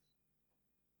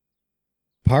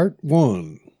Part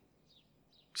 1.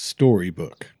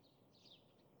 Storybook.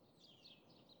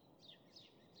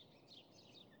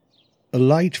 A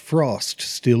light frost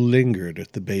still lingered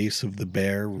at the base of the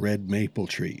bare red maple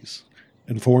trees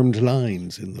and formed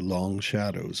lines in the long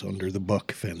shadows under the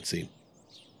buck fencing.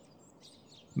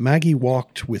 Maggie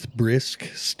walked with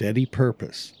brisk, steady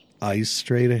purpose, eyes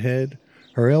straight ahead,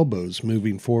 her elbows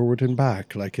moving forward and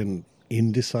back like an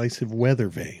indecisive weather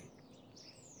vane.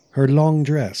 Her long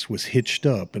dress was hitched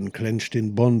up and clenched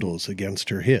in bundles against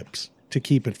her hips to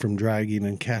keep it from dragging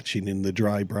and catching in the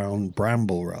dry brown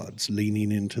bramble rods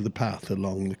leaning into the path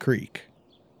along the creek.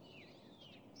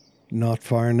 Not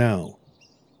far now.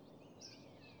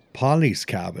 Polly's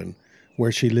cabin,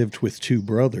 where she lived with two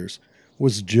brothers,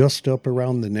 was just up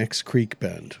around the next creek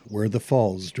bend where the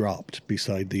falls dropped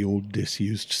beside the old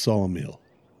disused sawmill.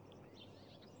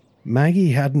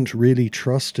 Maggie hadn't really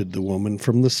trusted the woman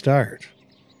from the start.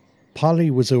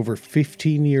 Polly was over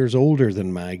 15 years older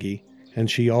than Maggie, and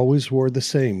she always wore the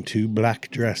same two black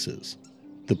dresses,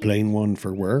 the plain one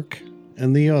for work,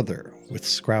 and the other with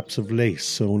scraps of lace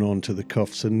sewn onto the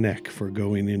cuffs and neck for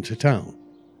going into town.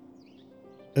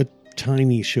 A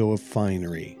tiny show of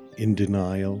finery, in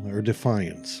denial or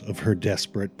defiance of her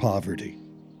desperate poverty.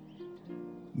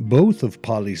 Both of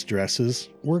Polly's dresses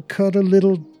were cut a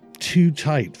little too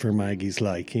tight for Maggie's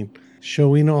liking,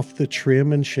 showing off the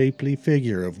trim and shapely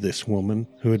figure of this woman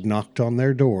who had knocked on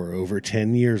their door over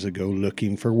 10 years ago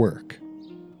looking for work.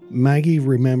 Maggie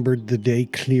remembered the day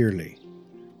clearly.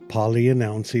 Polly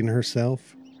announcing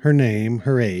herself, her name,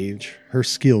 her age, her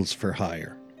skills for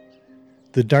hire.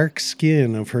 The dark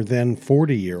skin of her then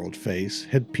 40-year-old face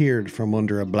had peered from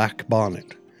under a black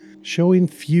bonnet, showing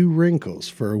few wrinkles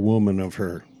for a woman of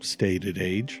her stated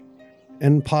age.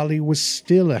 And Polly was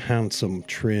still a handsome,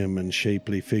 trim and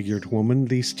shapely figured woman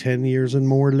these 10 years and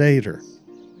more later.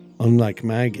 Unlike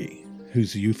Maggie,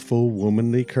 whose youthful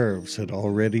womanly curves had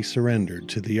already surrendered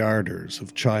to the ardors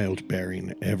of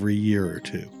childbearing every year or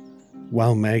two.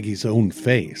 While Maggie's own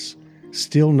face,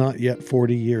 still not yet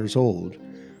 40 years old,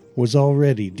 was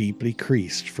already deeply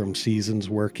creased from seasons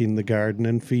working the garden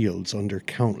and fields under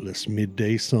countless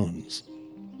midday suns.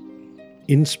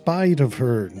 In spite of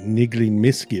her niggling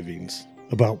misgivings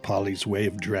about Polly's way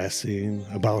of dressing,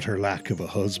 about her lack of a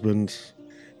husband,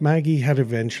 Maggie had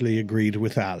eventually agreed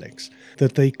with Alex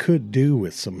that they could do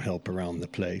with some help around the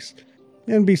place.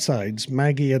 And besides,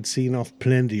 Maggie had seen off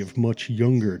plenty of much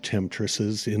younger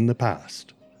temptresses in the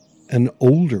past. An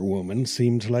older woman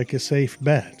seemed like a safe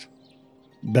bet.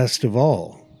 Best of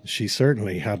all, she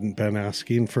certainly hadn't been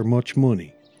asking for much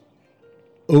money.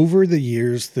 Over the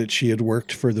years that she had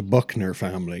worked for the Buckner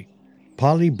family,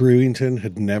 Polly Brewington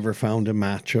had never found a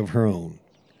match of her own.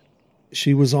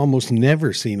 She was almost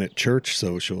never seen at church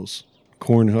socials,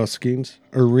 corn huskings,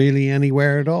 or really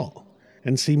anywhere at all,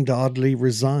 and seemed oddly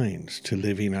resigned to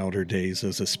living out her days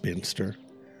as a spinster,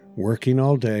 working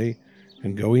all day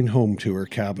and going home to her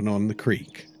cabin on the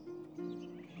creek.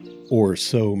 Or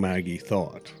so Maggie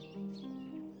thought.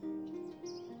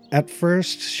 At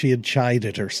first, she had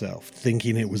chided herself,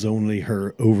 thinking it was only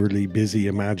her overly busy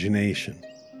imagination.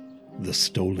 The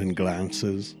stolen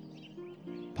glances,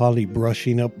 Polly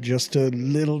brushing up just a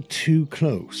little too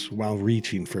close while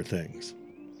reaching for things,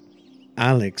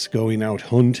 Alex going out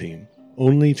hunting,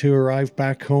 only to arrive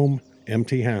back home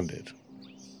empty-handed.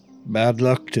 Bad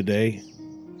luck today.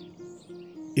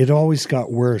 It always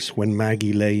got worse when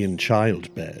Maggie lay in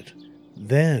childbed.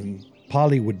 Then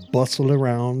Polly would bustle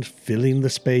around, filling the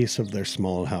space of their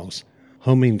small house,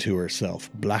 humming to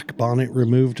herself, black bonnet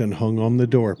removed and hung on the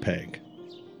door peg.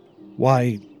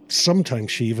 Why, sometimes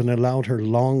she even allowed her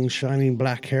long, shining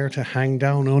black hair to hang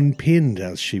down unpinned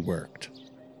as she worked.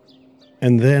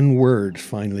 And then word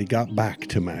finally got back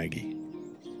to Maggie.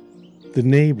 The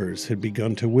neighbors had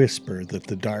begun to whisper that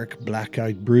the dark,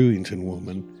 black-eyed Brewington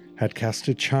woman had cast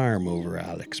a charm over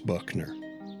Alex Buckner.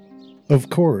 Of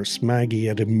course, Maggie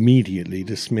had immediately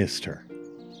dismissed her.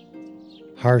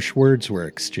 Harsh words were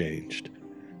exchanged,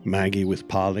 Maggie with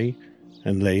Polly,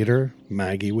 and later,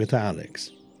 Maggie with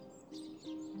Alex.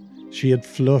 She had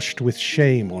flushed with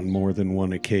shame on more than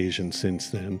one occasion since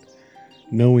then,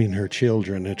 knowing her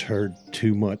children had heard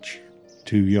too much,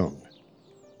 too young.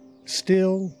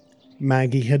 Still,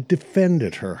 Maggie had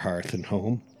defended her hearth and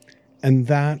home, and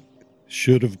that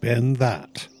should have been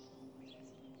that.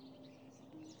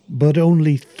 But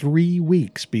only 3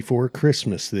 weeks before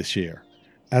Christmas this year,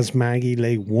 as Maggie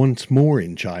lay once more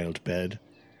in childbed,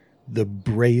 the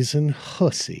brazen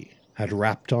hussy had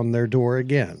rapped on their door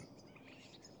again.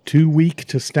 Too weak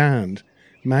to stand,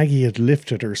 Maggie had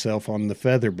lifted herself on the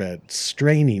feather bed,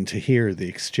 straining to hear the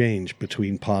exchange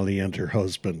between Polly and her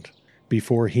husband,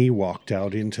 before he walked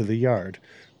out into the yard,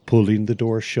 pulling the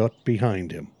door shut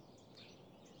behind him.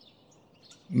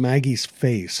 Maggie's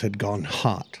face had gone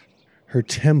hot, her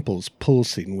temples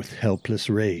pulsing with helpless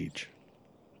rage.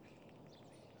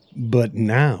 But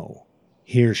now,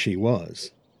 here she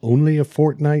was, only a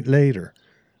fortnight later,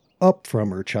 up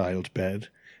from her childbed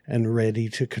and ready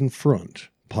to confront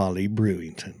Polly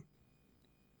Brewington.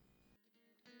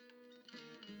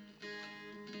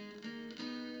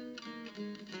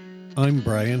 I'm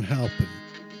Brian Halpin.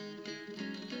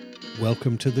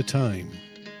 Welcome to the time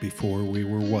before we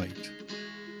were white.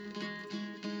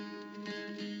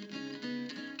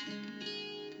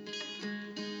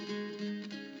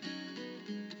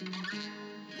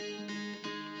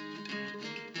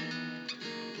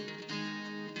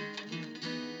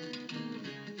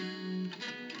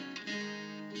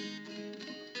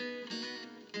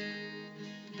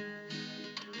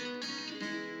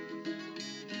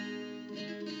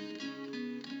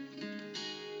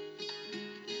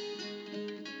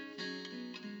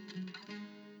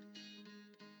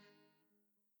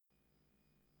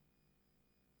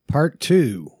 Part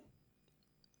 2.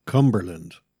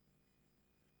 Cumberland.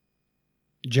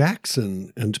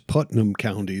 Jackson and Putnam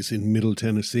counties in Middle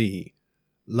Tennessee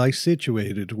lie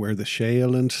situated where the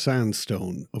shale and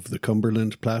sandstone of the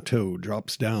Cumberland Plateau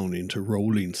drops down into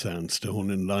rolling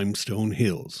sandstone and limestone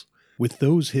hills, with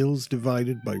those hills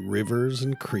divided by rivers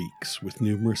and creeks with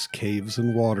numerous caves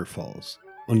and waterfalls,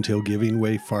 until giving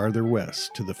way farther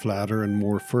west to the flatter and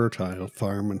more fertile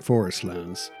farm and forest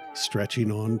lands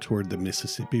stretching on toward the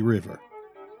Mississippi River.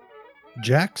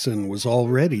 Jackson was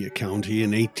already a county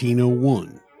in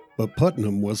 1801, but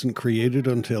Putnam wasn't created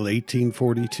until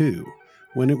 1842,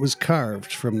 when it was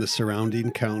carved from the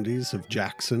surrounding counties of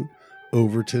Jackson,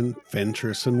 Overton,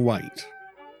 Fentress, and White.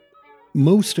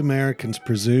 Most Americans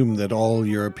presume that all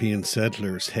European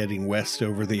settlers heading west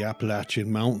over the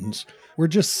Appalachian Mountains were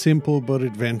just simple but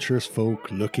adventurous folk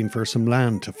looking for some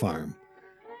land to farm.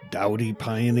 Doughty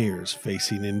pioneers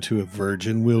facing into a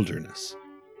virgin wilderness.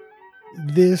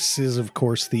 This is, of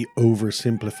course, the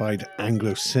oversimplified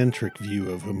Anglo-centric view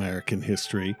of American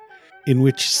history, in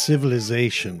which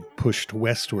civilization pushed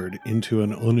westward into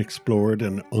an unexplored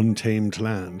and untamed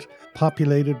land,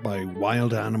 populated by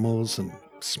wild animals and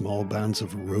small bands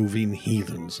of roving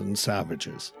heathens and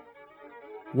savages.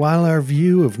 While our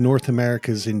view of North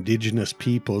America's indigenous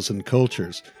peoples and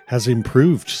cultures has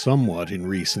improved somewhat in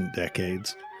recent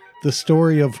decades, the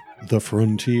story of the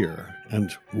frontier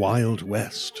and Wild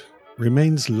West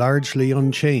remains largely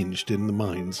unchanged in the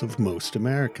minds of most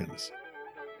Americans.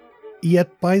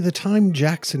 Yet by the time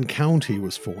Jackson County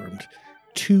was formed,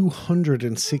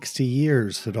 260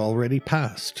 years had already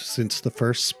passed since the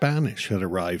first Spanish had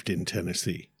arrived in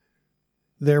Tennessee.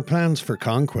 Their plans for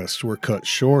conquest were cut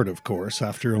short, of course,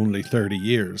 after only 30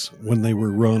 years, when they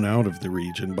were run out of the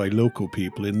region by local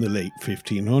people in the late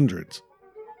 1500s.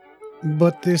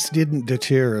 But this didn't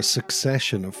deter a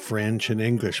succession of French and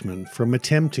Englishmen from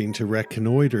attempting to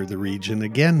reconnoiter the region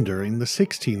again during the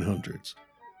 1600s.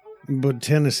 But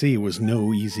Tennessee was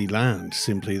no easy land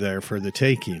simply there for the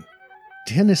taking.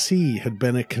 Tennessee had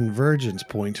been a convergence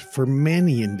point for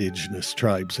many indigenous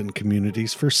tribes and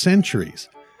communities for centuries,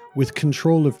 with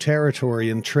control of territory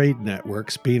and trade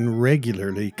networks being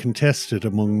regularly contested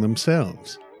among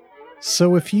themselves.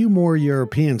 So a few more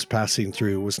Europeans passing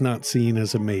through was not seen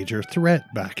as a major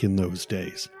threat back in those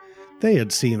days. They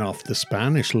had seen off the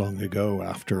Spanish long ago,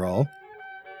 after all.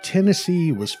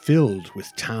 Tennessee was filled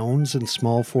with towns and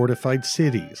small fortified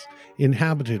cities,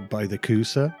 inhabited by the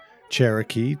Coosa,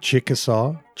 Cherokee,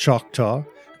 Chickasaw, Choctaw,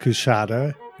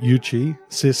 Coushatta, Yuchi,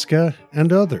 Siska,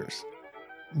 and others.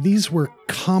 These were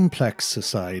complex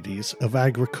societies of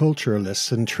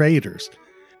agriculturalists and traders,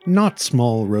 not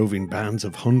small roving bands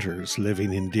of hunters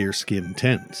living in deerskin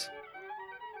tents.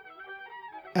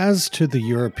 As to the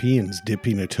Europeans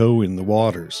dipping a toe in the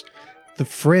waters, the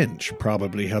French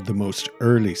probably had the most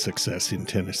early success in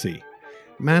Tennessee,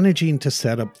 managing to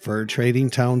set up fur trading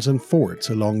towns and forts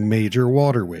along major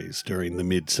waterways during the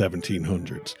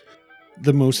mid-1700s,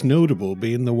 the most notable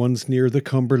being the ones near the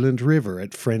Cumberland River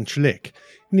at French Lick,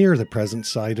 near the present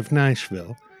site of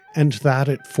Nashville, and that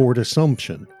at Fort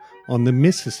Assumption, on the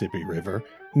Mississippi River,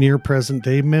 near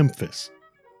present-day Memphis.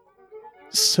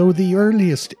 So the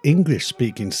earliest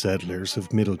English-speaking settlers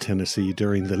of Middle Tennessee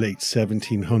during the late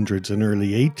 1700s and early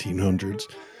 1800s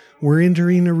were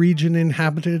entering a region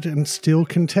inhabited and still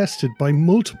contested by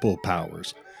multiple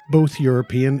powers, both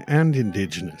European and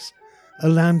indigenous, a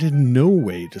land in no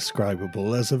way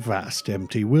describable as a vast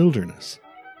empty wilderness.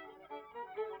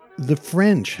 The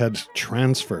French had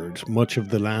transferred much of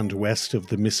the land west of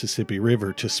the Mississippi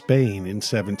River to Spain in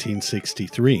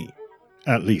 1763,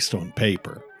 at least on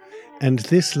paper, and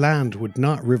this land would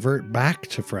not revert back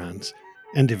to France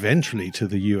and eventually to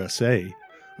the USA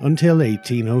until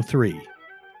 1803.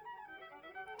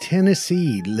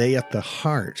 Tennessee lay at the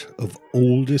heart of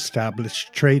old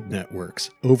established trade networks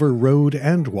over road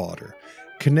and water,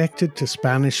 connected to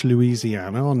Spanish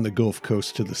Louisiana on the Gulf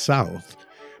Coast to the south,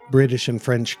 British and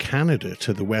French Canada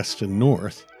to the west and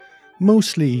north,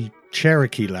 mostly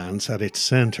Cherokee lands at its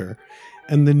centre,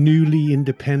 and the newly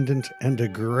independent and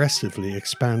aggressively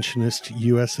expansionist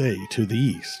USA to the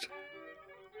east.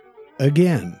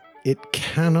 Again, it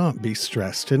cannot be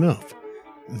stressed enough,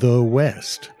 the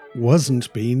West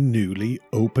wasn't being newly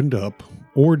opened up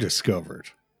or discovered.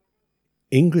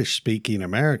 English-speaking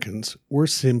Americans were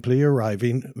simply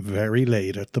arriving very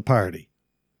late at the party.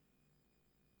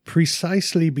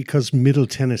 Precisely because Middle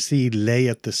Tennessee lay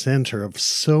at the center of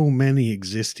so many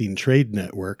existing trade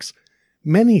networks,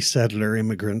 many settler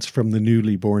immigrants from the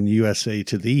newly born USA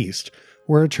to the east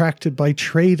were attracted by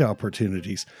trade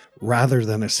opportunities rather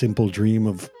than a simple dream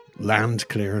of land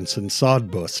clearance and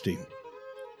sod busting.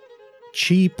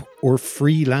 Cheap or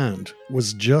free land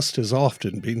was just as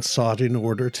often being sought in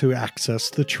order to access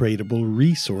the tradable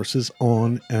resources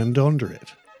on and under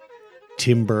it.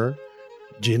 Timber,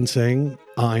 ginseng,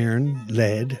 iron,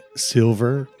 lead,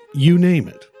 silver, you name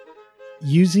it.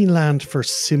 Using land for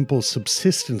simple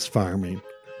subsistence farming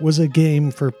was a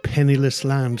game for penniless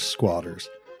land squatters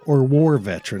or war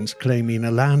veterans claiming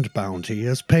a land bounty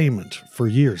as payment for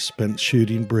years spent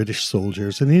shooting British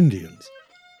soldiers and Indians.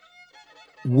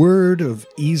 Word of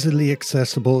easily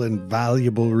accessible and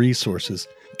valuable resources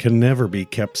can never be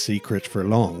kept secret for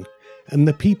long, and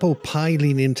the people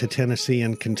piling into Tennessee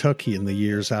and Kentucky in the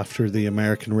years after the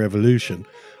American Revolution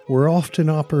were often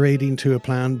operating to a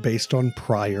plan based on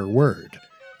prior word,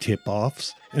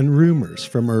 tip-offs, and rumors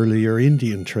from earlier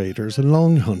Indian traders and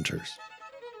long hunters.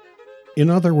 In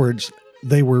other words,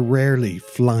 they were rarely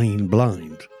flying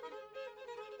blind.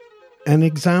 An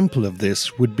example of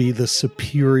this would be the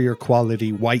superior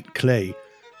quality white clay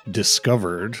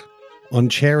discovered on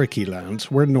Cherokee lands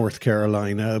where North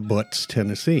Carolina abuts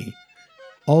Tennessee.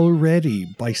 Already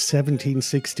by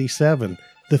 1767,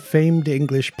 the famed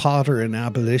English potter and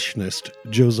abolitionist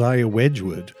Josiah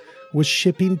Wedgwood was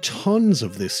shipping tons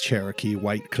of this Cherokee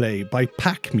white clay by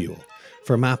pack mule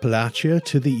from Appalachia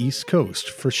to the East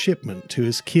Coast for shipment to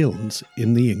his kilns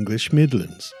in the English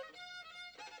Midlands.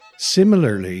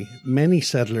 Similarly, many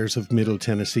settlers of Middle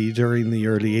Tennessee during the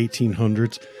early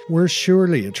 1800s were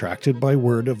surely attracted by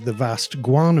word of the vast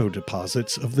guano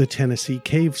deposits of the Tennessee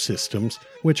cave systems,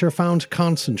 which are found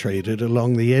concentrated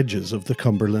along the edges of the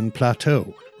Cumberland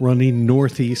Plateau, running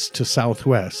northeast to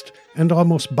southwest and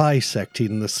almost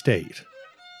bisecting the state.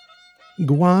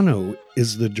 Guano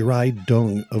is the dried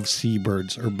dung of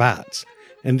seabirds or bats,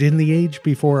 and in the age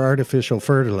before artificial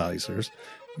fertilizers,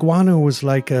 guano was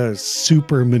like a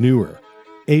super manure,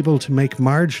 able to make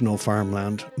marginal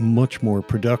farmland much more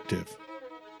productive.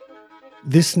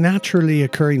 This naturally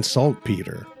occurring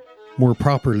saltpeter, more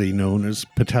properly known as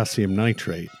potassium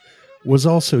nitrate, was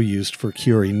also used for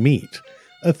curing meat,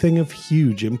 a thing of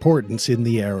huge importance in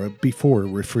the era before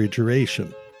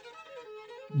refrigeration.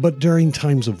 But during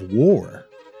times of war,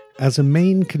 as a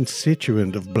main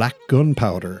constituent of black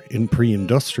gunpowder in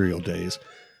pre-industrial days,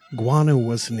 guano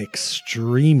was an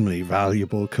extremely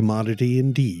valuable commodity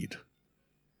indeed.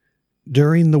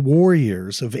 During the war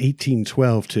years of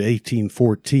 1812 to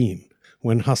 1814,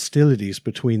 when hostilities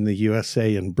between the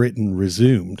USA and Britain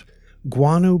resumed,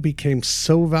 guano became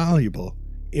so valuable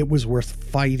it was worth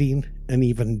fighting and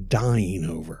even dying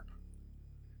over.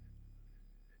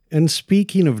 And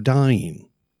speaking of dying,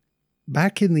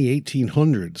 back in the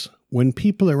 1800s, when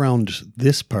people around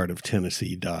this part of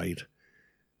Tennessee died,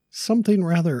 something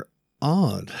rather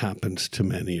odd happened to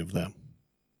many of them.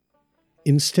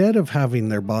 Instead of having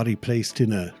their body placed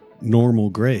in a normal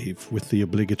grave with the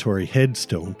obligatory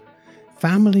headstone,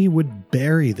 family would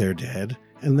bury their dead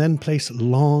and then place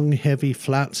long, heavy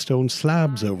flat stone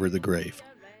slabs over the grave,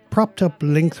 propped up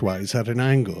lengthwise at an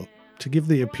angle to give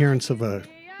the appearance of a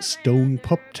stone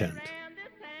pup tent.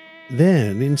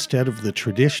 Then, instead of the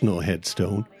traditional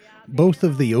headstone, both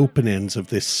of the open ends of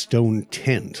this stone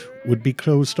tent would be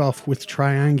closed off with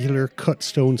triangular cut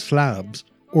stone slabs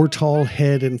or tall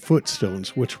head and foot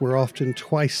stones, which were often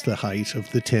twice the height of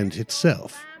the tent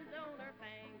itself.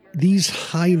 These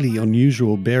highly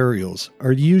unusual burials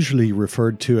are usually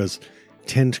referred to as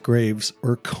tent graves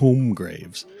or comb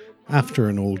graves, after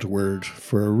an old word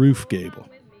for a roof gable.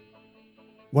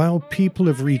 While people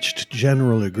have reached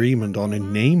general agreement on a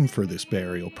name for this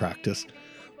burial practice,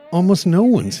 almost no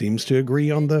one seems to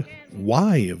agree on the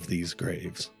why of these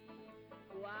graves.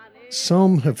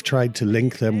 Some have tried to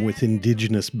link them with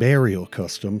indigenous burial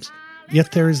customs,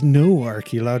 yet there is no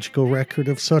archaeological record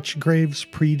of such graves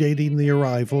predating the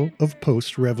arrival of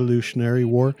post-Revolutionary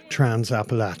War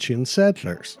Trans-Appalachian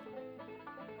settlers.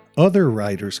 Other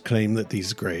writers claim that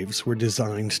these graves were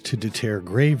designed to deter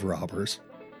grave robbers,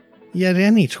 yet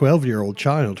any 12-year-old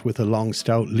child with a long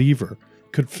stout lever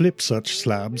could flip such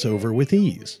slabs over with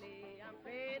ease.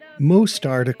 Most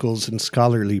articles and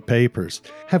scholarly papers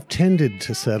have tended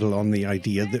to settle on the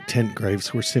idea that tent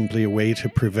graves were simply a way to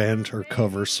prevent or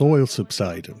cover soil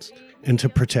subsidence and to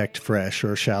protect fresh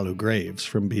or shallow graves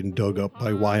from being dug up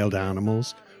by wild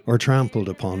animals or trampled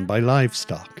upon by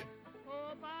livestock.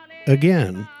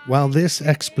 Again, while this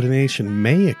explanation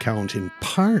may account in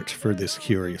part for this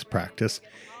curious practice,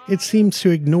 it seems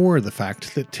to ignore the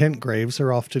fact that tent graves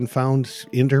are often found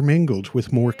intermingled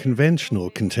with more conventional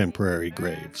contemporary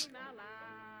graves.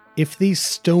 If these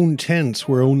stone tents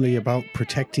were only about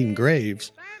protecting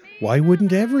graves, why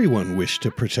wouldn't everyone wish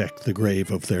to protect the grave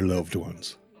of their loved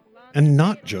ones? And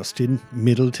not just in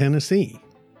Middle Tennessee.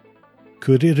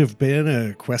 Could it have been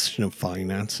a question of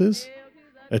finances?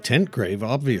 A tent grave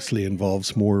obviously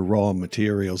involves more raw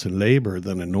materials and labor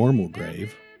than a normal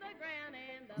grave.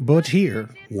 But here,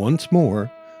 once more,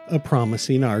 a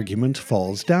promising argument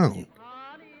falls down.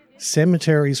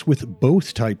 Cemeteries with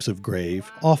both types of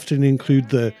grave often include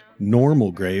the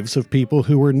normal graves of people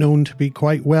who were known to be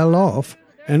quite well off,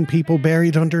 and people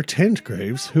buried under tent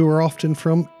graves who are often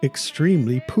from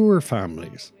extremely poor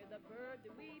families.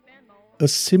 A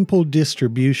simple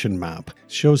distribution map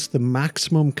shows the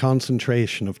maximum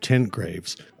concentration of tent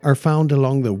graves are found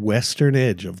along the western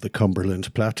edge of the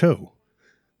Cumberland Plateau.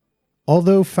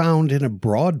 Although found in a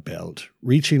broad belt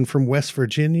reaching from West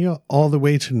Virginia all the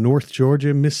way to North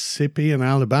Georgia, Mississippi, and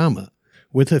Alabama,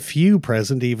 with a few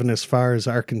present even as far as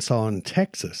Arkansas and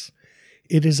Texas,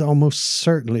 it is almost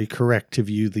certainly correct to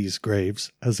view these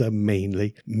graves as a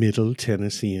mainly Middle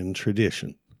Tennessean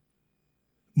tradition.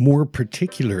 More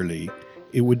particularly,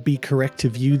 it would be correct to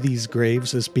view these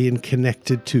graves as being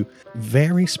connected to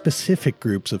very specific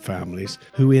groups of families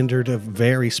who entered a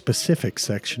very specific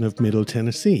section of Middle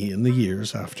Tennessee in the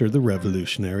years after the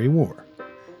Revolutionary War.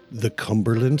 The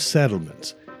Cumberland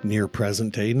settlements near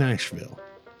present-day Nashville.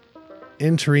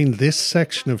 Entering this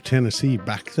section of Tennessee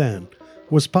back then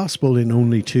was possible in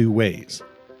only two ways.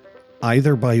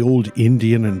 Either by old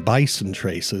Indian and bison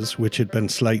traces which had been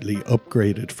slightly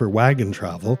upgraded for wagon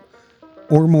travel,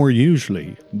 or more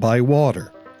usually, by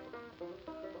water.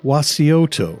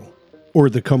 Wauseoto, or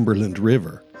the Cumberland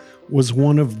River, was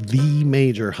one of the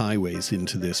major highways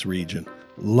into this region,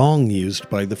 long used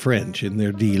by the French in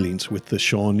their dealings with the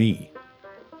Shawnee.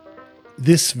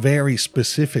 This very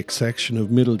specific section of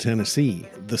Middle Tennessee,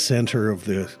 the center of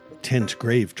the tent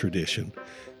grave tradition,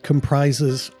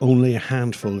 comprises only a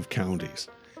handful of counties: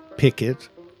 Pickett,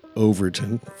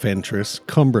 Overton, Fentress,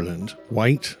 Cumberland,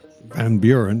 White, Van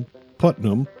Buren,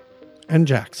 Putnam, and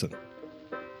Jackson.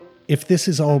 If this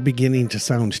is all beginning to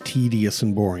sound tedious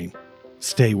and boring,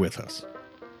 stay with us.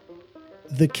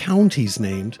 The counties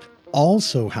named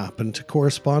also happen to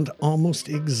correspond almost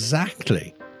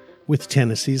exactly with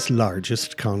Tennessee's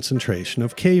largest concentration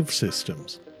of cave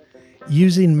systems.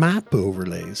 Using map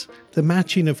overlays, the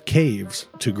matching of caves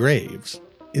to graves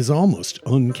is almost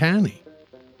uncanny.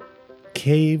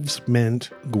 Caves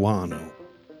meant guano,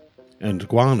 and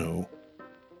guano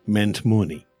meant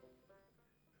money.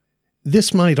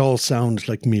 This might all sound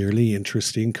like merely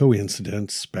interesting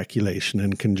coincidence, speculation,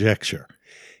 and conjecture,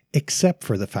 except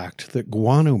for the fact that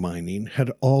guano mining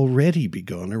had already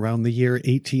begun around the year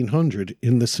 1800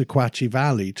 in the Sequatchie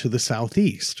Valley to the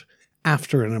southeast,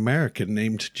 after an American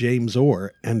named James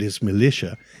Orr and his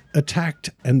militia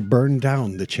attacked and burned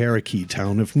down the Cherokee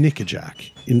town of Nickajack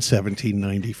in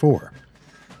 1794,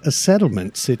 a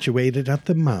settlement situated at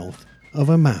the mouth of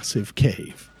a massive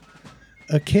cave.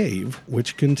 A cave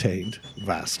which contained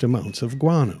vast amounts of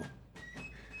guano.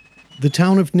 The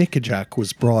town of Nickajack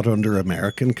was brought under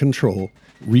American control,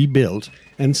 rebuilt,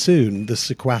 and soon the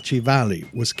Sequatchie Valley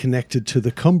was connected to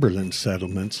the Cumberland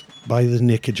settlements by the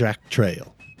Nickajack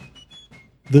Trail.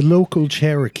 The local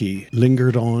Cherokee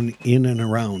lingered on in and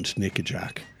around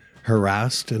Nickajack,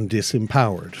 harassed and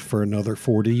disempowered for another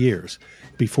 40 years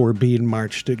before being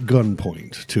marched at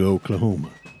gunpoint to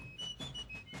Oklahoma.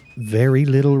 Very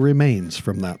little remains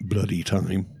from that bloody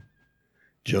time.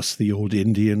 Just the old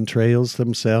Indian trails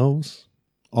themselves,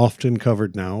 often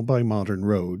covered now by modern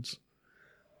roads,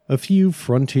 a few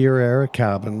frontier-era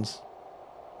cabins,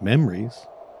 memories,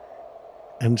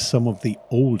 and some of the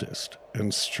oldest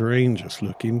and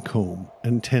strangest-looking comb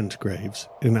and tent graves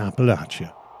in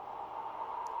Appalachia.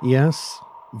 Yes,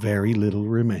 very little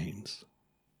remains.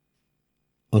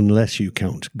 unless you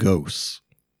count ghosts.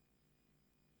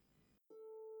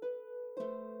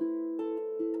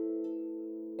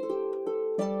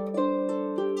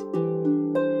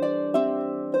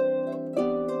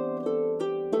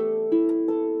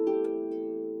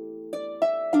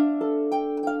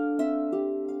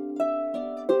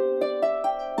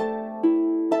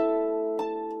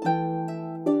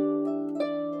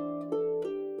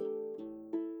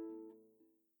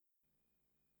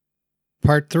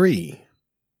 Part 3.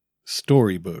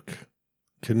 Storybook.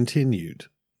 Continued.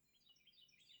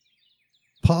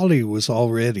 Polly was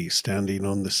already standing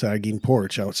on the sagging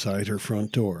porch outside her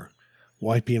front door,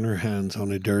 wiping her hands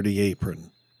on a dirty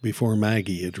apron, before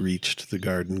Maggie had reached the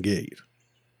garden gate.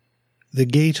 The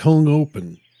gate hung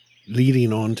open,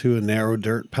 leading onto a narrow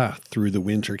dirt path through the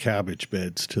winter cabbage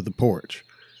beds to the porch.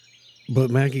 But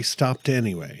Maggie stopped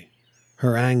anyway,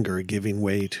 her anger giving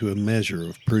way to a measure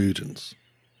of prudence.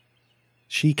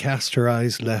 She cast her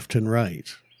eyes left and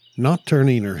right, not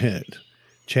turning her head,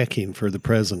 checking for the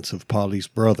presence of Polly's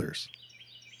brothers.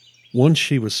 Once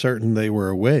she was certain they were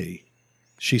away,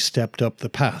 she stepped up the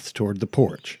path toward the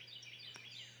porch.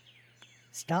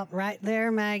 Stop right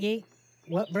there, Maggie.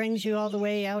 What brings you all the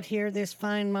way out here this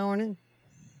fine morning?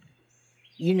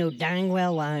 You know dang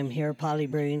well why I'm here, Polly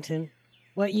Brewington.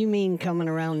 What you mean coming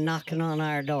around knocking on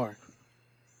our door?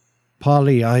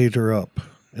 Polly eyed her up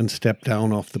and stepped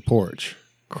down off the porch,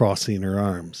 crossing her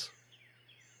arms.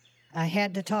 I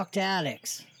had to talk to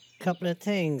Alex. Couple of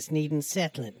things needing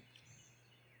settling.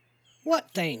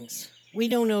 What things? We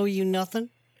don't owe you nothing.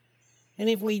 And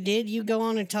if we did, you go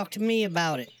on and talk to me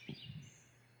about it.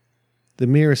 The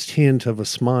merest hint of a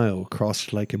smile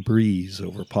crossed like a breeze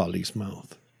over Polly's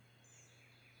mouth.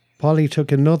 Polly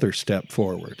took another step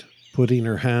forward, putting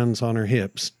her hands on her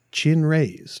hips, chin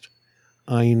raised,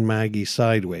 eyeing Maggie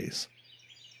sideways.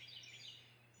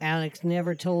 Alex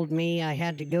never told me I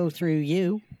had to go through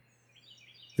you.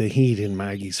 The heat in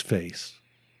Maggie's face.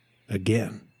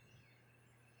 Again.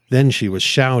 Then she was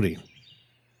shouting.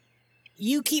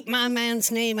 You keep my man's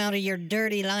name out of your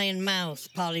dirty lying mouth,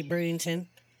 Polly Brewington.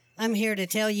 I'm here to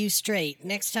tell you straight.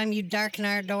 Next time you darken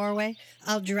our doorway,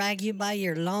 I'll drag you by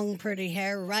your long pretty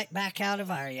hair right back out of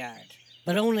our yard.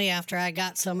 But only after I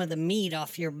got some of the meat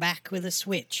off your back with a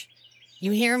switch.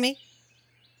 You hear me?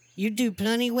 You'd do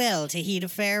plenty well to heed a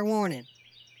fair warning.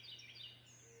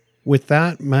 With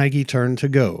that, Maggie turned to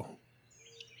go.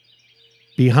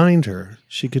 Behind her,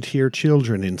 she could hear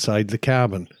children inside the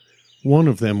cabin, one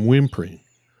of them whimpering,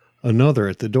 another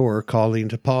at the door calling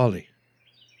to Polly.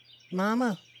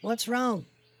 Mama, what's wrong?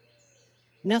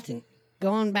 Nothing.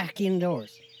 Go on back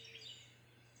indoors.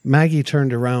 Maggie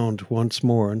turned around once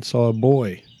more and saw a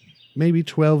boy, maybe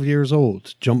 12 years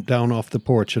old, jump down off the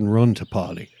porch and run to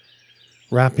Polly,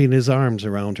 wrapping his arms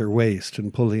around her waist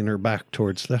and pulling her back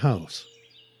towards the house.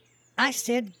 I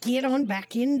said get on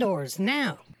back indoors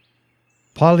now.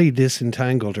 Polly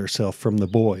disentangled herself from the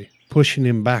boy, pushing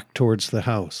him back towards the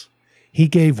house. He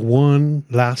gave one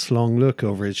last long look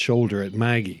over his shoulder at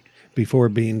Maggie before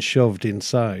being shoved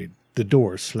inside, the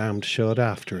door slammed shut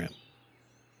after him.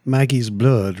 Maggie's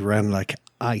blood ran like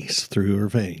ice through her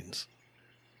veins.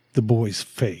 The boy's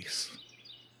face.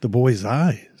 The boy's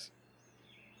eyes.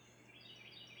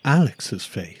 Alex's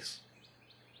face.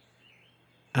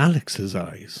 Alex's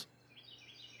eyes.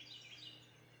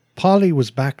 Polly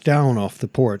was back down off the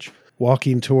porch,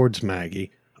 walking towards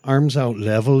Maggie, arms out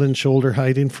level and shoulder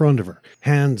height in front of her,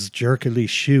 hands jerkily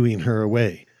shooing her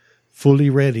away, fully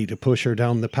ready to push her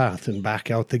down the path and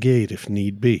back out the gate if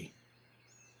need be.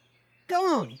 Go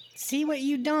on, see what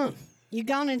you done. You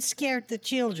gone and scared the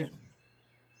children.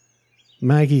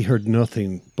 Maggie heard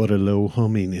nothing but a low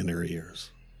humming in her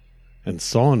ears, and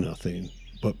saw nothing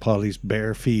but Polly's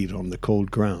bare feet on the cold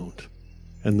ground,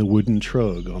 and the wooden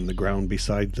trug on the ground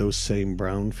beside those same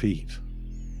brown feet.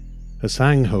 A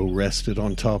sangho rested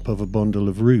on top of a bundle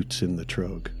of roots in the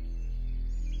trug.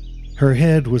 Her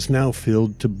head was now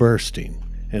filled to bursting,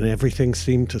 and everything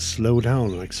seemed to slow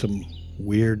down like some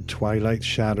weird twilight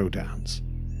shadow dance.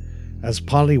 As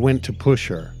Polly went to push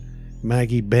her,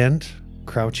 Maggie bent,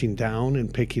 crouching down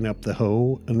and picking up the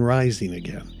hoe and rising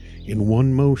again, in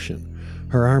one motion,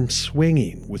 her arm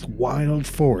swinging with wild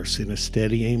force in a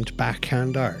steady aimed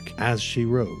backhand arc as she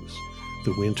rose,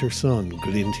 the winter sun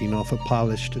glinting off a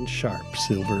polished and sharp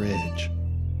silver edge.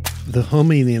 The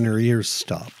humming in her ears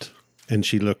stopped, and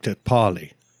she looked at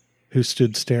Polly, who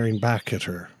stood staring back at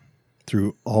her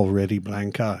through already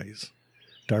blank eyes,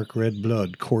 dark red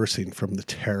blood coursing from the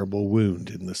terrible wound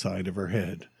in the side of her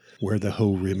head, where the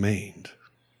hoe remained,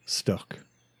 stuck.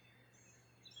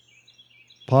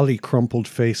 Polly crumpled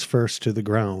face first to the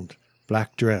ground,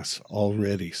 black dress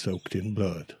already soaked in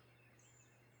blood.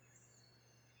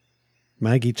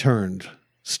 Maggie turned,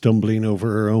 stumbling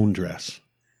over her own dress,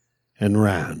 and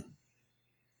ran.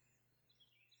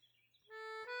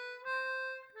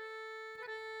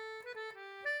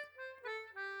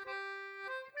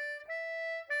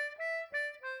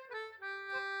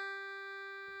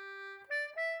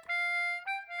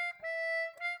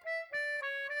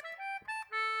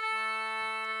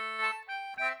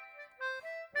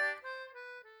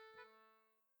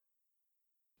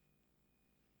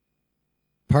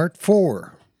 Part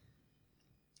 4.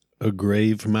 A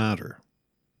Grave Matter.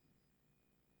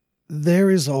 There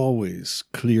is always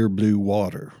clear blue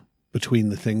water between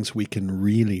the things we can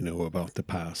really know about the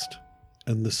past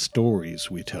and the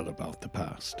stories we tell about the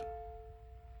past.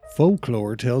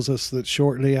 Folklore tells us that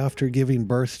shortly after giving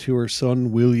birth to her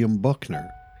son William Buckner,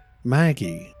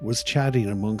 Maggie was chatting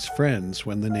amongst friends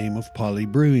when the name of Polly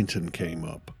Brewington came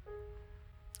up.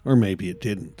 Or maybe it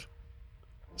didn't.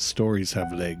 Stories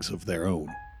have legs of their own.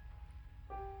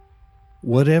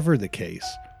 Whatever the case,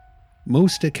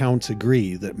 most accounts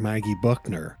agree that Maggie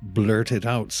Buckner blurted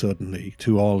out suddenly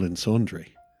to all and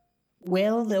sundry,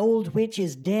 "Well, the old witch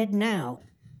is dead now."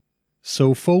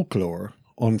 So folklore,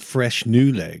 on fresh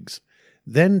new legs,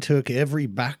 then took every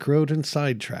back road and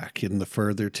sidetrack in the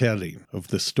further telling of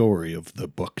the story of the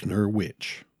Buckner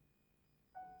witch.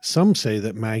 Some say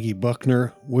that Maggie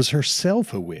Buckner was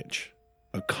herself a witch,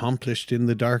 accomplished in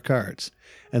the dark arts,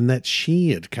 and that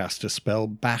she had cast a spell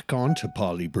back onto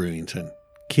Polly Brewington,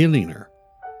 killing her.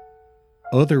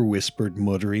 Other whispered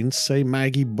mutterings say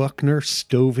Maggie Buckner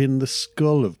stove in the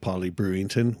skull of Polly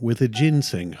Brewington with a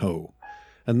ginseng hoe,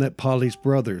 and that Polly's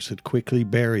brothers had quickly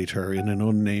buried her in an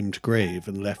unnamed grave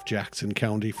and left Jackson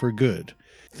County for good,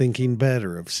 thinking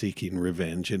better of seeking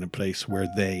revenge in a place where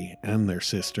they and their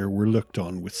sister were looked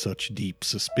on with such deep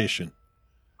suspicion.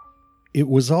 It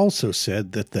was also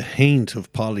said that the haint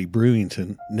of Polly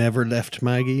Brewington never left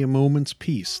Maggie a moment's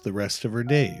peace the rest of her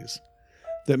days,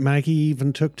 that Maggie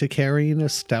even took to carrying a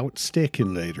stout stick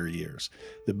in later years,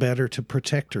 the better to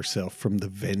protect herself from the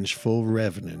vengeful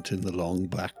revenant in the long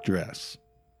black dress.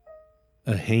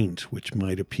 A haint which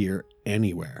might appear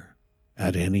anywhere,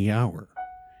 at any hour,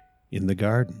 in the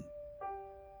garden,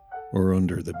 or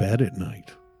under the bed at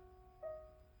night.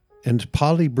 And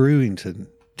Polly Brewington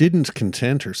didn't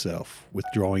content herself with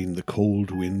drawing the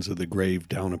cold winds of the grave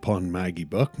down upon Maggie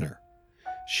Buckner.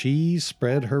 She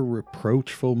spread her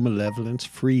reproachful malevolence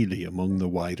freely among the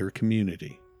wider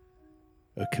community,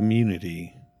 a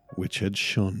community which had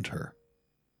shunned her.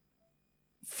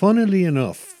 Funnily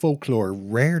enough, folklore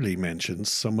rarely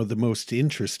mentions some of the most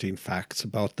interesting facts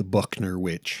about the Buckner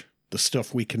witch, the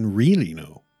stuff we can really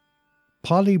know.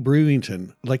 Polly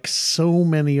Brewington, like so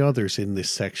many others in this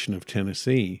section of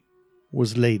Tennessee,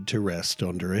 was laid to rest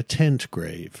under a tent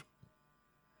grave.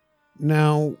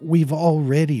 Now, we've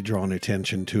already drawn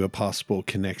attention to a possible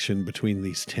connection between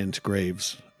these tent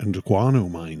graves and guano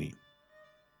mining.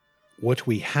 What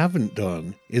we haven't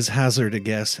done is hazard a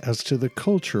guess as to the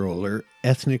cultural or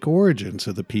ethnic origins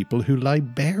of the people who lie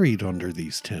buried under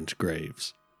these tent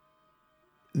graves.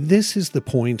 This is the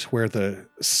point where the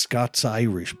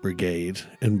Scots-Irish Brigade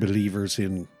and believers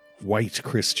in white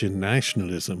Christian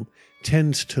nationalism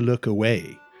tend to look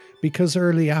away, because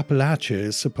early Appalachia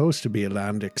is supposed to be a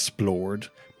land explored,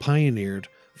 pioneered,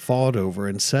 fought over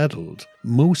and settled,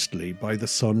 mostly by the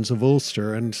sons of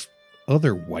Ulster and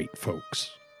other white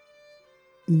folks.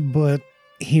 But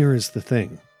here is the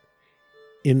thing.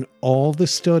 In all the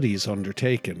studies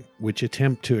undertaken which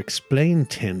attempt to explain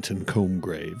tent and comb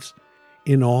graves,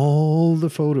 in all the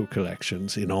photo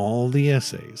collections, in all the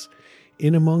essays,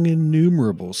 in among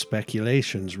innumerable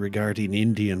speculations regarding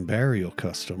Indian burial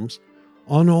customs,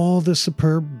 on all the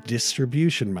superb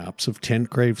distribution maps of tent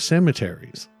grave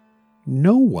cemeteries,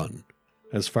 no one,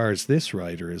 as far as this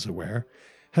writer is aware,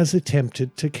 has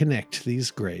attempted to connect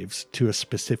these graves to a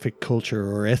specific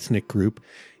culture or ethnic group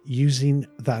using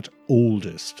that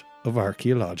oldest of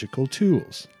archaeological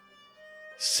tools: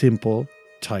 simple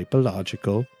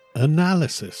typological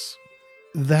analysis.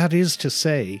 That is to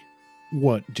say,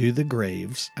 what do the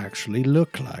graves actually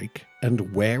look like,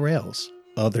 and where else,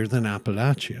 other than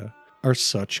Appalachia, are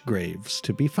such graves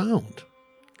to be found?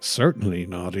 Certainly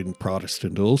not in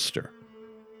Protestant Ulster.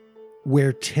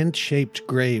 Where tent-shaped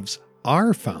graves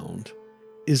are found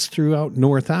is throughout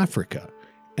North Africa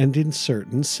and in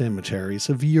certain cemeteries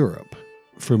of Europe,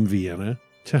 from Vienna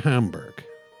to Hamburg.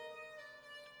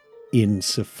 In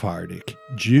Sephardic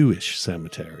Jewish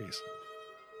cemeteries.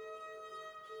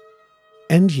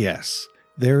 And yes,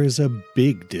 there is a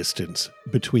big distance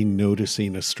between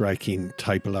noticing a striking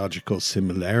typological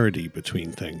similarity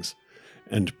between things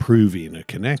and proving a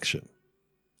connection.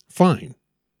 Fine.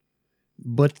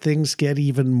 But things get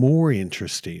even more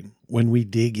interesting when we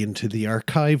dig into the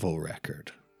archival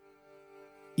record.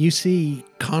 You see,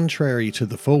 contrary to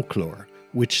the folklore,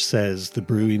 which says the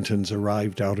Brewingtons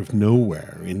arrived out of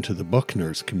nowhere into the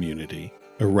Buckners community,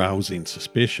 arousing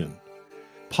suspicion,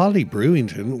 Polly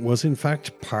Brewington was in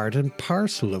fact part and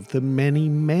parcel of the many,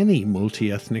 many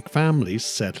multi-ethnic families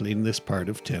settling this part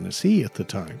of Tennessee at the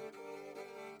time.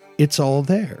 It's all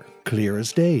there, clear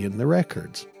as day in the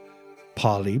records.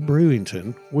 Polly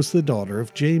Brewington was the daughter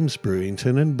of James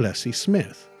Brewington and Blessy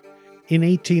Smith. In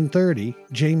 1830,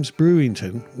 James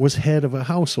Brewington was head of a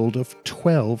household of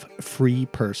 12 free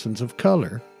persons of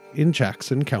color in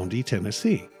Jackson County,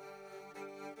 Tennessee.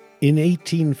 In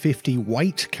 1850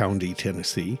 White County,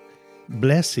 Tennessee,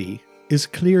 Blessy is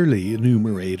clearly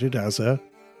enumerated as a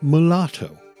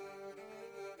mulatto.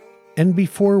 And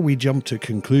before we jump to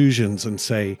conclusions and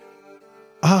say,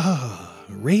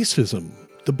 racism,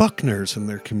 the Buckners and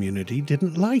their community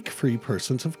didn't like free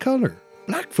persons of color,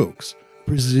 black folks,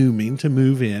 presuming to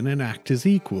move in and act as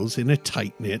equals in a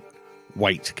tight-knit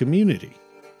white community.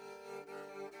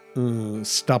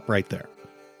 Stop right there.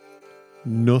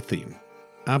 Nothing,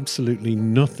 absolutely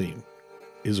nothing,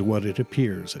 is what it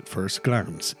appears at first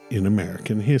glance in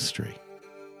American history.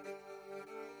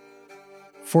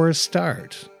 For a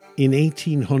start, in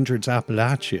 1800s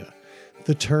Appalachia,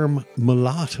 the term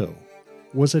mulatto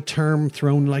was a term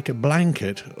thrown like a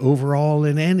blanket over all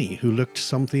and any who looked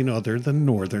something other than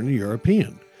Northern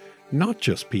European, not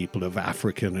just people of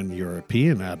African and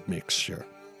European admixture.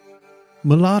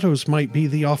 Mulattoes might be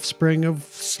the offspring of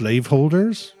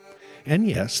slaveholders, and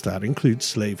yes, that includes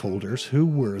slaveholders who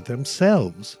were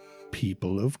themselves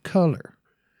people of color.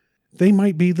 They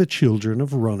might be the children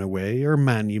of runaway or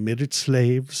manumitted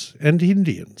slaves and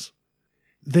Indians.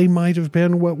 They might have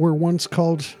been what were once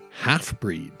called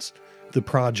half-breeds, the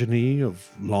progeny of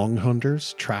long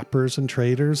hunters, trappers and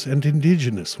traders, and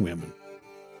indigenous women.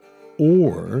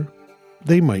 Or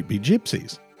they might be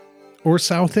gypsies, or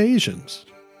South Asians,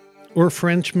 or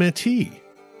French Métis,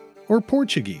 or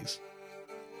Portuguese,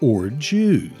 or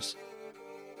Jews.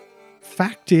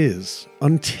 Fact is,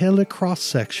 until a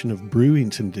cross-section of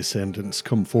Brewington descendants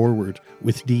come forward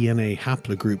with DNA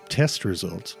haplogroup test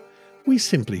results, we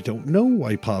simply don't know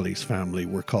why Polly's family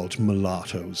were called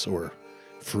mulattoes or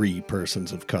free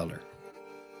persons of color.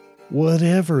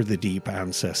 Whatever the deep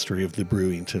ancestry of the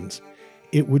Brewingtons,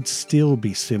 it would still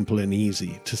be simple and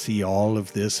easy to see all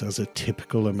of this as a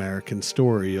typical American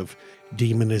story of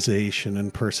demonization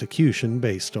and persecution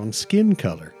based on skin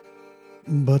color.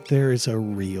 But there is a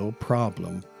real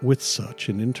problem with such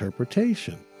an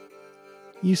interpretation.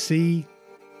 You see,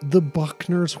 the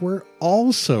Buckners were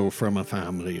also from a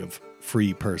family of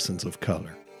free persons of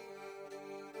color.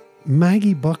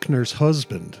 Maggie Buckner's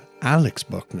husband, Alex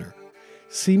Buckner,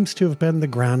 seems to have been the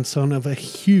grandson of a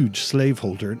huge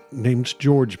slaveholder named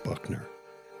George Buckner,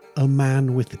 a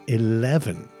man with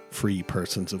 11 free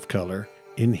persons of color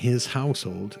in his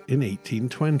household in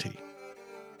 1820.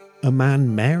 A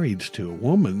man married to a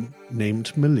woman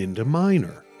named Melinda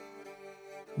Minor.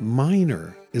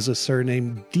 Minor is a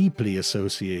surname deeply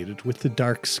associated with the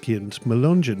dark-skinned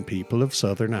Melungeon people of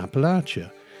southern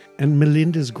Appalachia, and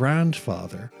Melinda's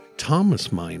grandfather,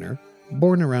 Thomas Minor,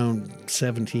 born around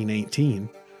 1718,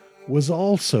 was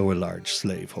also a large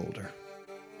slaveholder.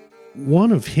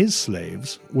 One of his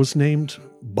slaves was named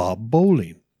Bob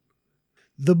Bowling.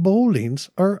 The Bowlings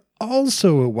are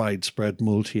also a widespread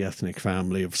multi-ethnic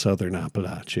family of southern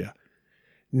Appalachia,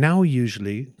 now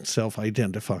usually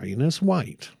self-identifying as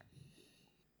white.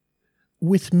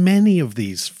 With many of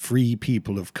these free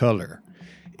people of color,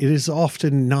 it is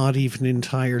often not even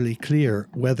entirely clear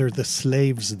whether the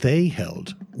slaves they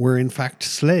held were in fact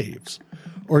slaves,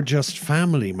 or just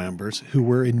family members who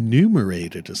were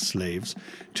enumerated as slaves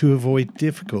to avoid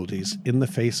difficulties in the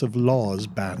face of laws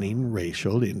banning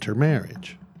racial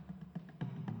intermarriage.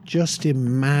 Just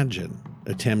imagine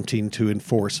attempting to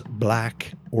enforce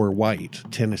black or white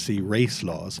Tennessee race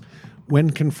laws when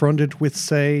confronted with,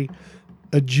 say,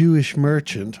 a Jewish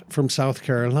merchant from South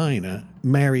Carolina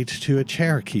married to a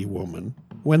Cherokee woman,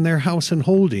 when their house and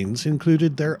holdings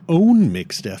included their own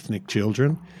mixed ethnic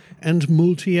children and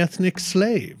multi-ethnic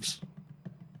slaves.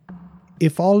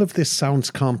 If all of this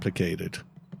sounds complicated,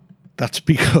 that's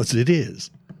because it is.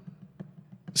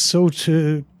 So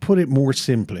to put it more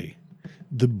simply,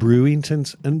 the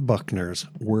Brewingtons and Buckners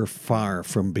were far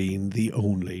from being the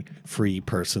only free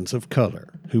persons of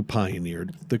color who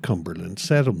pioneered the Cumberland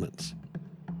settlements.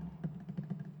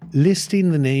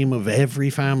 Listing the name of every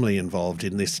family involved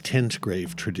in this tent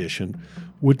grave tradition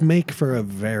would make for a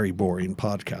very boring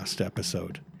podcast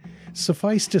episode.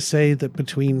 Suffice to say that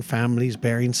between families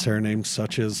bearing surnames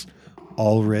such as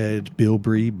Allred,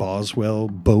 Bilberry, Boswell,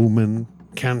 Bowman,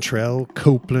 Cantrell,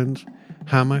 Copeland,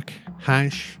 Hammock,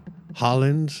 Hash,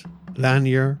 Holland,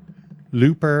 Lanier,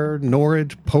 Looper,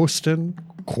 Norrid, Poston,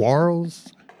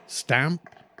 Quarles, Stamp,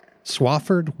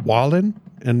 Swafford, Wallen,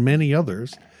 and many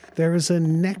others, there is a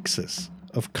nexus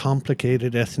of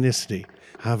complicated ethnicity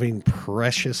having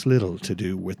precious little to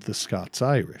do with the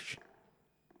Scots-Irish.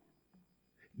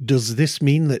 Does this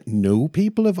mean that no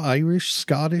people of Irish,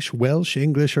 Scottish, Welsh,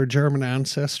 English, or German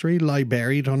ancestry lie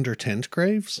buried under tent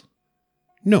graves?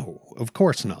 No, of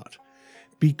course not.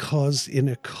 Because in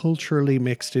a culturally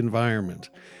mixed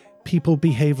environment, people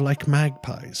behave like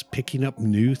magpies, picking up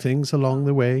new things along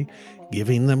the way,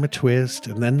 giving them a twist,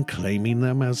 and then claiming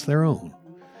them as their own.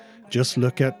 Just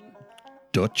look at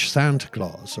Dutch Santa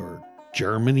Claus, or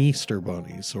German Easter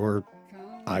bunnies, or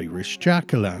Irish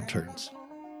jack-o'-lanterns.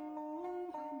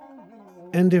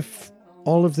 And if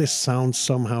all of this sounds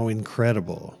somehow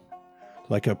incredible,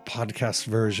 like a podcast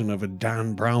version of a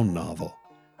Dan Brown novel,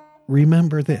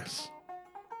 remember this.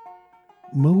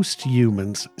 Most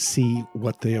humans see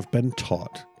what they have been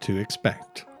taught to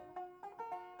expect.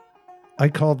 I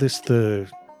call this the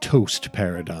toast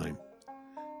paradigm.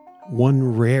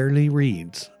 One rarely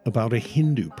reads about a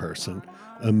Hindu person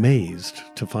amazed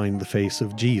to find the face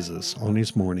of Jesus on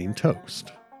his morning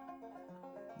toast.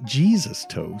 Jesus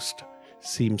toast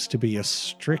seems to be a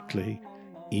strictly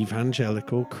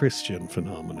evangelical Christian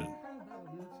phenomenon.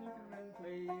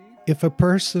 If a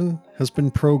person has been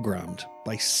programmed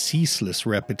by ceaseless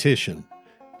repetition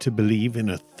to believe in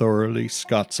a thoroughly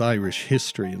Scots-Irish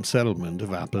history and settlement of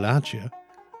Appalachia,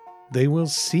 they will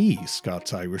see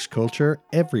Scots-Irish culture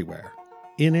everywhere,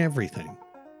 in everything.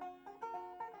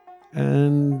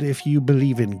 And if you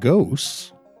believe in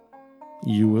ghosts,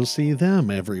 you will see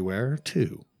them everywhere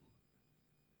too.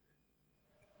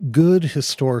 Good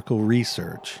historical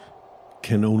research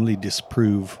can only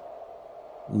disprove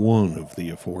one of the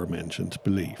aforementioned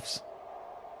beliefs.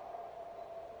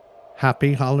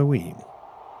 Happy Halloween.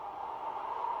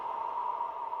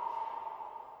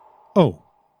 Oh,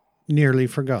 nearly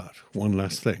forgot one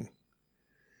last thing.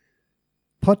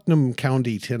 Putnam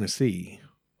County, Tennessee,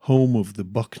 home of the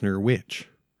Buckner Witch,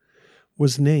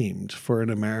 was named for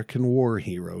an American war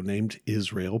hero named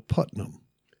Israel Putnam,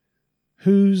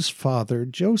 whose father,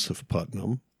 Joseph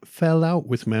Putnam, fell out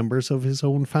with members of his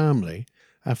own family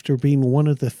after being one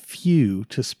of the few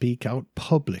to speak out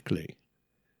publicly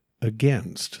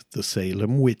against the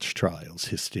Salem witch trials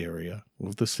hysteria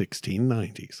of the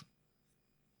 1690s.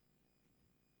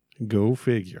 Go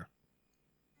figure.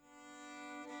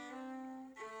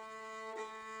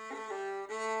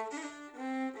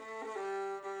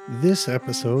 This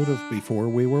episode of Before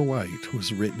We Were White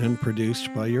was written and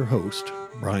produced by your host,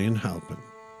 Brian Halpin.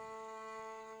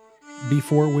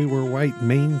 Before We Were White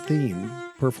main theme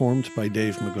performed by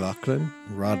Dave McLaughlin,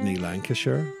 Rodney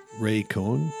Lancashire, Ray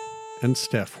Cohn, and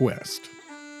Steph West.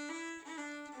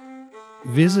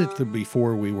 Visit the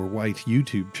Before We Were White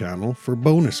YouTube channel for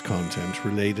bonus content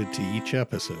related to each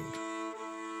episode.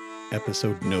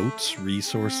 Episode notes,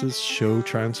 resources, show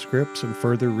transcripts, and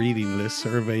further reading lists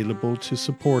are available to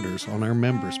supporters on our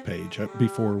members page at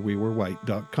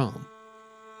beforewewerewhite.com.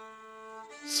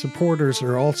 Supporters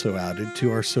are also added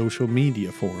to our social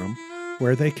media forum,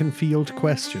 where they can field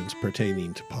questions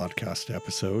pertaining to podcast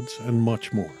episodes and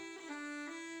much more.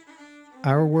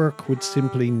 Our work would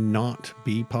simply not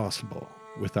be possible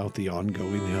without the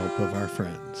ongoing help of our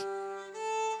friends.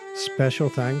 Special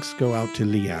thanks go out to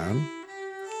Leanne,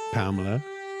 Pamela,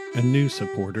 and new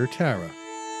supporter Tara.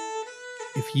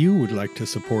 If you would like to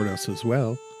support us as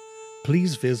well,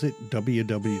 please visit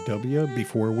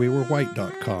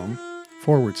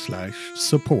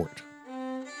www.beforewewerewhite.com/support.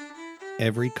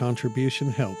 Every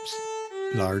contribution helps,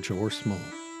 large or small.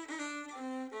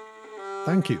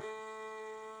 Thank you.